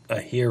a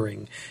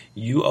hearing,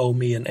 you owe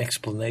me an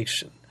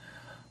explanation?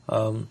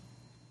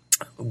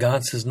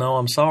 God says, no,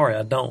 I'm sorry,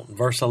 I don't.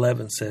 Verse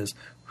 11 says,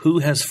 who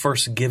has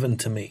first given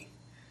to me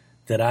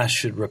that I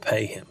should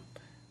repay him?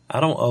 I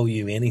don't owe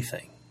you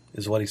anything,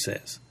 is what he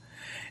says.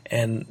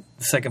 And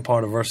the second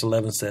part of verse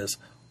 11 says,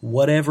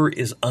 whatever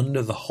is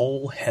under the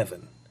whole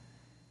heaven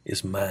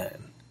is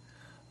mine.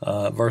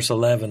 Verse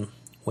 11,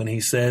 when he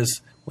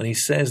says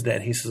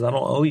that, he says, I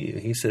don't owe you.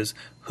 He says,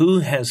 who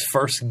has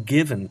first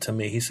given to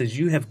me? He says,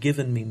 you have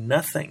given me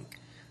nothing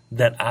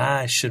that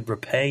I should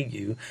repay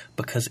you,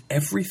 because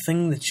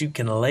everything that you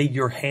can lay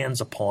your hands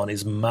upon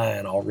is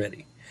mine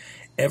already.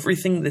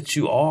 Everything that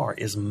you are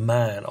is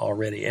mine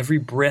already. Every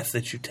breath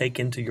that you take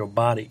into your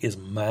body is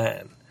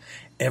mine.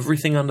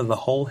 Everything under the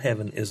whole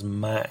heaven is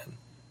mine.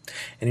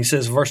 And he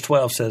says, verse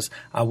 12 says,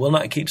 I will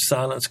not keep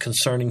silence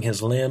concerning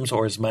his limbs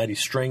or his mighty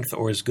strength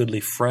or his goodly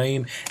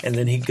frame. And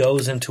then he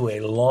goes into a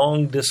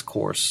long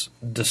discourse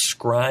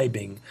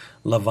describing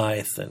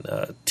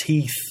Leviathan,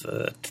 teeth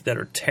that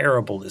are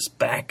terrible. His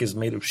back is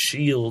made of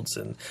shields,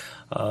 and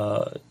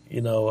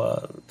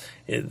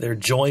they're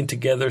joined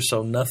together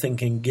so nothing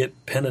can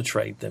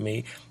penetrate them.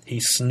 He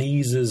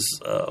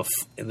sneezes,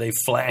 they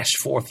flash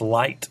forth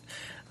light.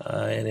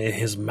 And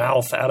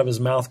out of his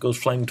mouth goes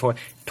flaming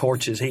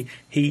torches.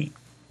 He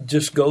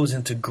just goes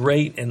into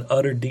great and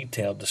utter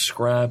detail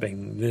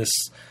describing this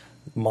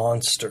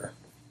monster.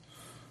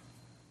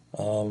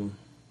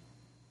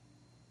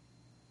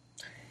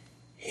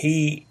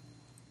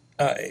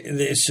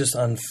 It's just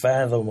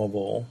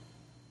unfathomable,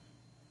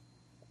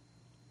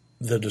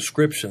 the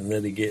description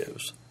that he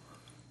gives.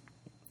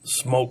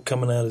 Smoke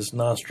coming out of his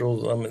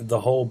nostrils, the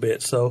whole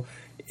bit. So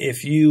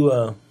if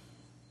you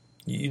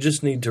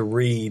just need to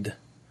read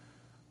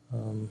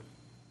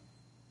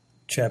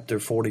chapter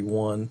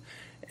 41,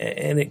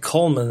 and it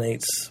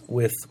culminates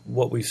with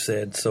what we've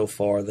said so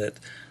far, that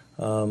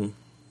the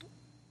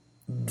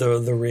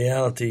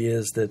reality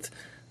is that,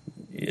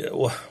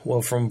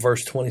 from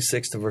verse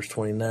 26 to verse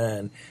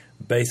 29,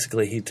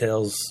 basically he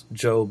tells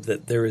Job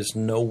that there is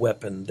no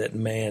weapon that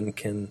man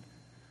can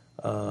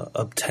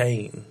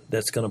obtain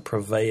that's going to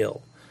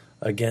prevail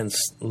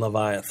against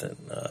Leviathan.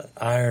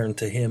 Iron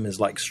to him is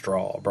like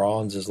straw,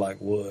 bronze is like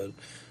wood.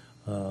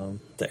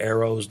 The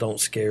arrows don't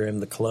scare him.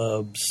 The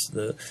clubs,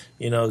 the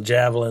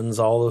javelins,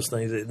 all those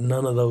things.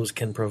 None of those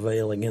can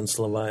prevail against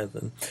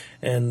Leviathan.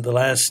 And the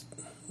last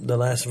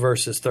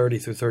verses 30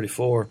 through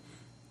 34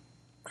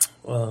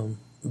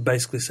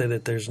 basically say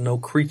that there's no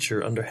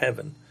creature under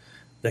heaven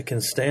that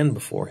can stand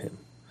before him.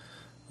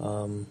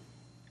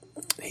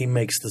 He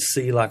makes the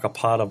sea like a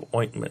pot of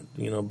ointment.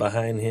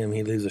 Behind him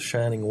he leaves a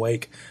shining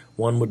wake.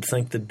 One would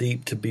think the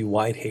deep to be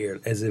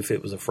white-haired, as if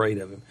it was afraid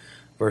of him.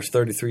 Verse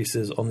 33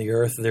 says, on the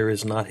earth there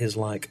is not his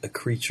like, a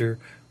creature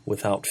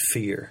without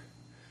fear.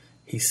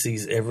 He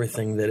sees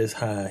everything that is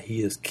high.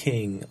 He is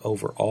king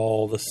over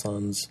all the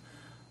sons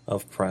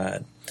of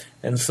pride.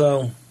 And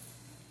so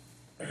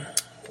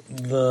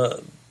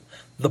the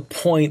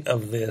point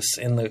of this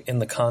in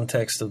the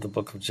context of the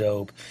book of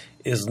Job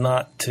is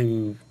not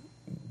to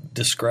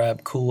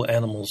describe cool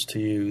animals to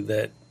you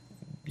that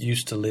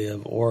used to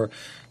live, or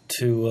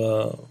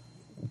to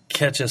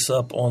catch us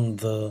up on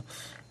the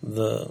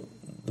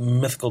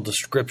mythical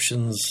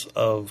descriptions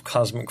of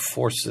cosmic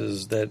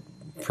forces that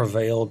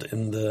prevailed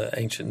in the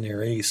ancient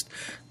Near East.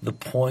 The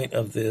point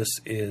of this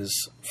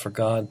is for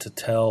God to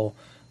tell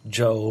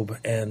Job,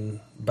 and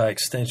by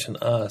extension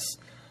us,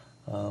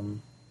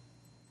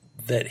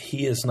 that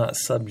he is not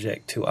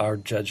subject to our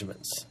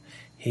judgments.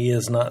 He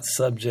is not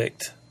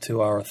subject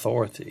to our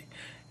authority.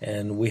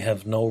 And we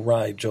have no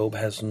right, Job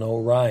has no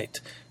right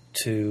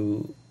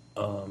to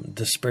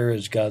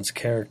disparage God's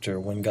character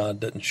when God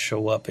doesn't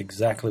show up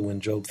exactly when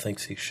Job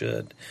thinks he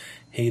should.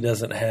 He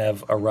doesn't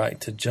have a right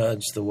to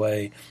judge the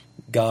way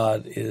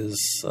God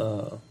is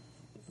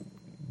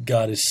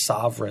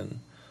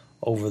sovereign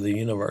over the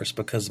universe,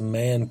 because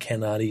man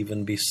cannot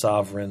even be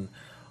sovereign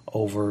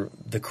over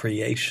the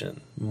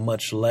creation,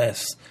 much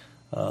less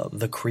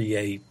the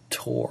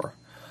Creator.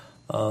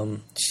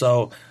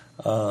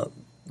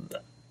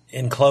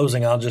 In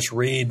closing, I'll just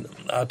read.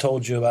 I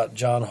told you about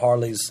John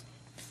Harley's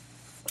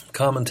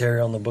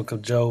commentary on the book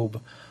of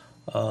Job,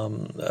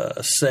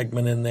 a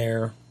segment in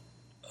there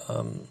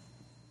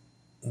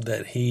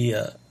that he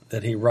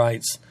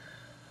writes.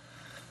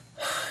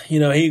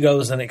 He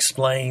goes and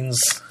explains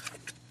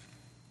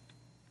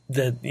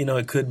that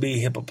it could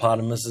be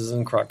hippopotamuses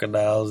and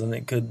crocodiles, and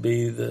it could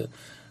be the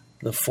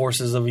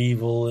forces of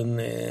evil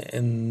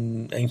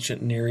in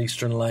ancient Near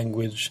Eastern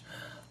language.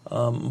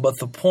 But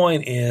the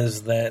point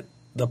is that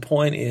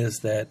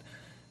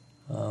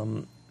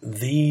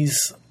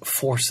these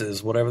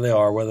forces, whatever they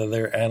are, whether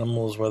they're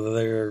animals, whether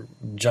they're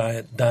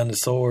giant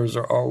dinosaurs,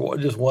 or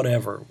just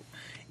whatever,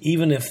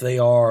 even if they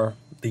are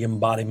the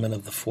embodiment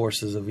of the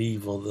forces of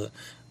evil,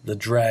 the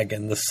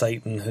dragon, the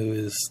Satan, who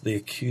is the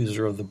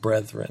accuser of the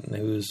brethren,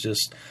 who is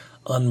just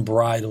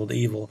unbridled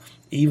evil,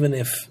 even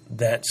if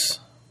that's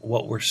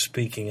what we're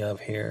speaking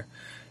of here,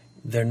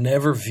 they're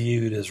never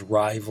viewed as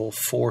rival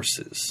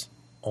forces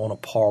on a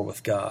par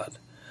with God.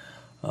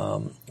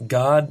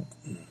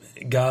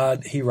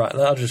 God, he writes,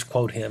 I'll just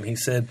quote him. He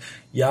said,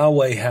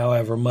 Yahweh,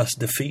 however, must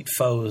defeat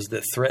foes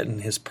that threaten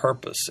his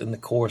purpose in the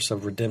course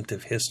of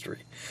redemptive history.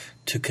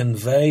 To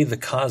convey the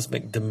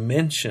cosmic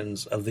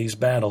dimensions of these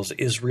battles,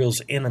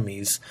 Israel's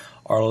enemies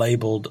are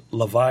labeled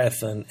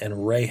Leviathan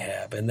and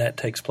Rahab, and that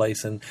takes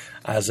place in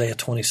Isaiah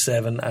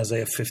 27,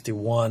 Isaiah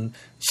 51,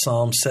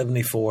 Psalm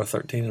 74,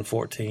 13 and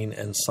 14,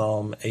 and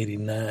Psalm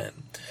 89.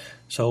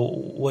 So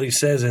what he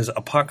says is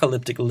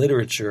apocalyptic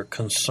literature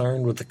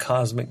concerned with the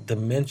cosmic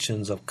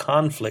dimensions of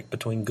conflict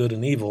between good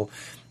and evil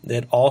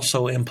that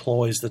also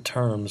employs the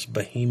terms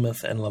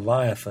Behemoth and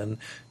Leviathan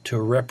to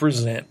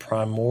represent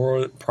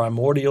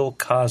primordial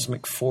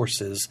cosmic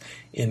forces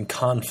in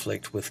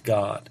conflict with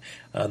God.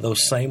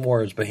 Those same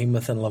words,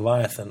 Behemoth and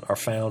Leviathan, are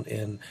found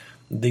in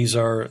these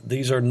are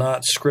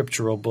not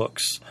scriptural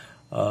books.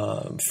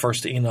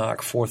 First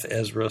Enoch, Fourth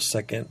Ezra,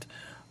 Second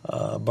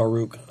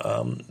Baruch.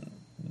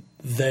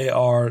 They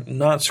are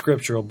not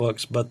scriptural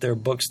books, but they're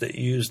books that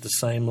use the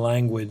same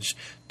language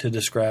to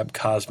describe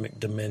cosmic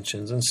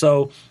dimensions. And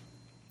so,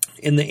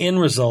 in the end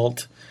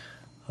result,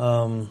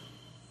 is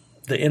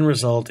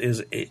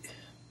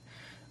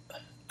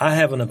I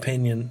have an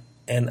opinion,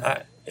 and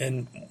I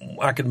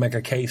could make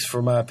a case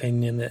for my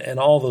opinion, and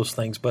all those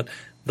things. But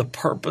the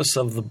purpose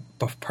of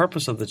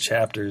the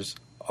chapters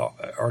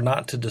are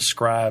not to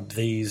describe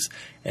these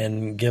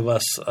and give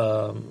us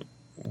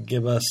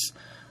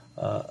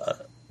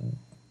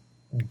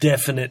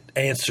definite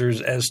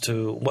answers as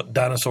to what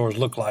dinosaurs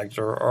look like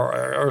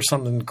or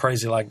something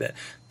crazy like that.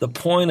 The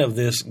point of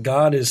this,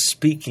 God is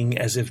speaking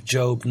as if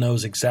Job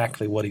knows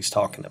exactly what he's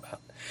talking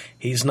about.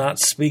 He's not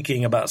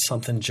speaking about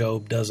something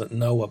Job doesn't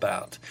know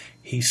about.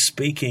 He's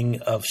speaking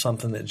of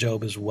something that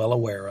Job is well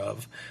aware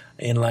of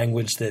in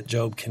language that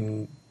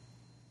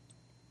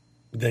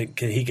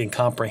he can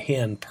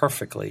comprehend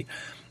perfectly.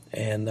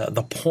 And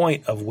the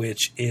point of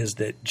which is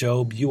that,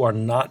 Job, you are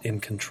not in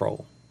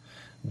control.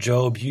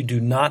 Job, you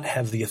do not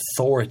have the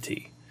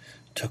authority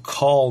to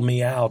call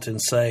me out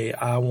and say,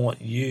 I'm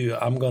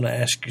going to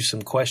ask you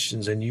some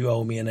questions and you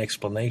owe me an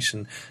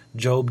explanation.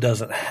 Job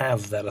doesn't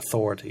have that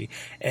authority.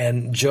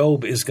 And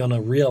Job is going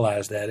to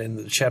realize that.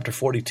 And chapter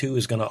 42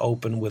 is going to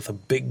open with a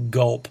big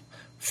gulp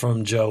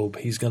from Job,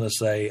 he's going to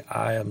say,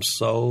 I am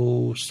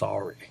so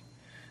sorry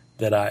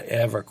that I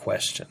ever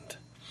questioned.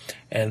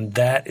 And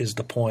that is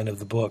the point of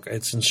the book.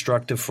 It's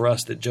instructive for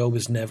us that Job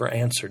is never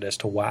answered as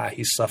to why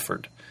he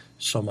suffered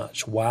so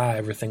much, why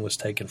everything was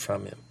taken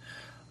from him.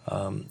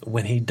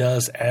 When he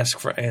does ask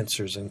for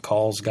answers and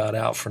calls God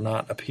out for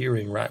not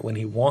appearing right, when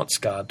he wants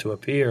God to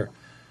appear,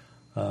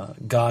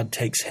 God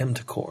takes him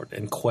to court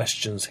and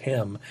questions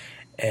him,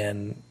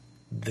 and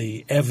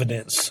the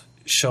evidence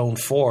shown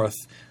forth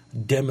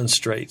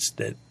demonstrates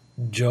that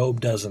Job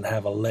doesn't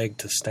have a leg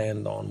to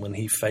stand on when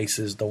he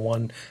faces the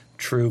one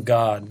true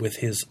God with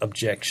his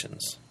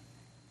objections.